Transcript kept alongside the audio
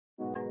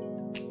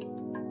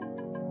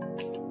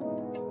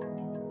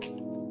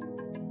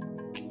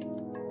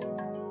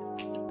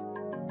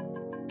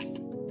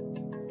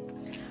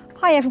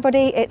Hi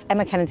everybody, it's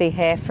Emma Kennedy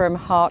here from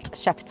HAART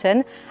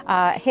Shepperton.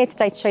 Here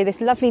today to show you this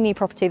lovely new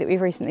property that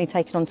we've recently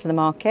taken onto the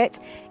market.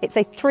 It's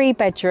a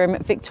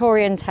 3-bedroom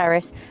Victorian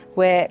terrace.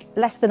 We're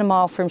less than a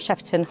mile from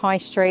Shepperton High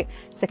Street.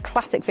 It's a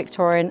classic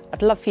Victorian.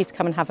 I'd love for you to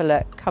come and have a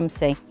look. Come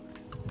see.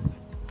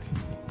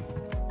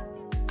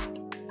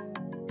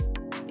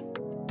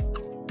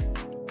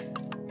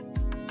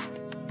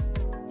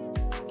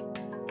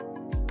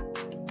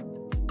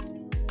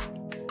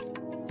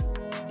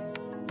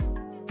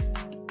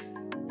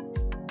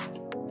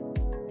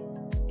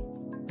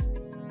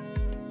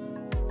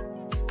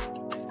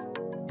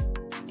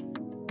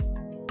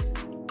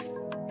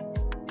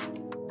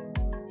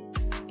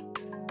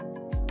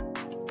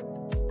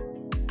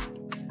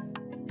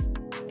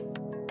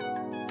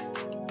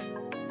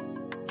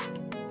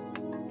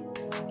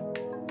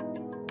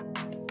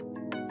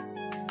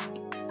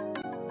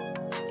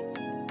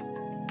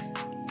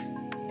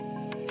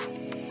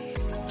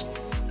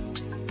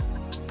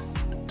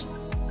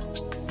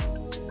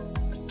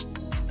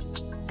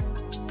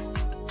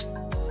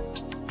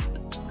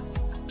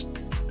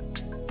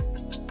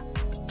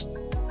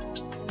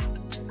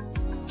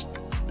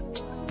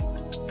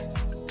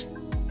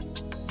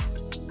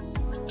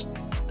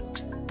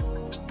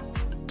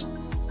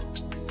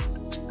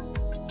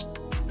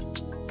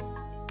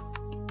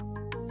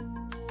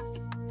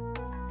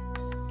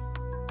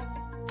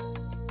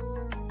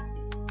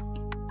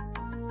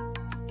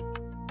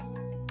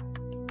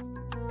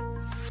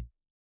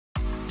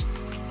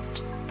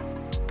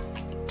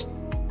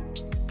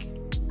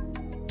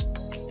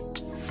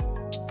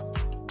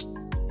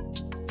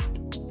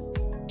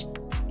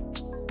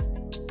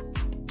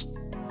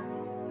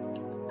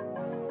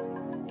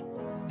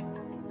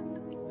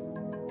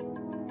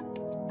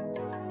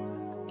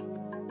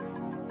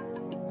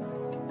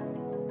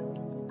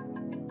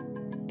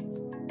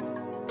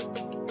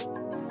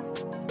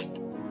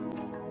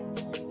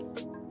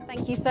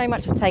 Thank you so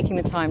much for taking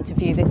the time to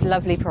view this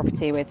lovely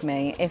property with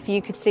me. If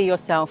you could see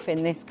yourself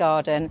in this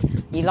garden,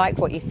 you like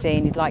what you see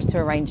and you'd like to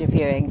arrange a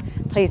viewing,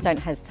 please don't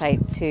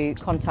hesitate to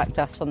contact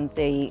us on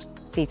the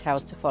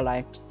details to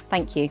follow.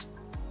 Thank you.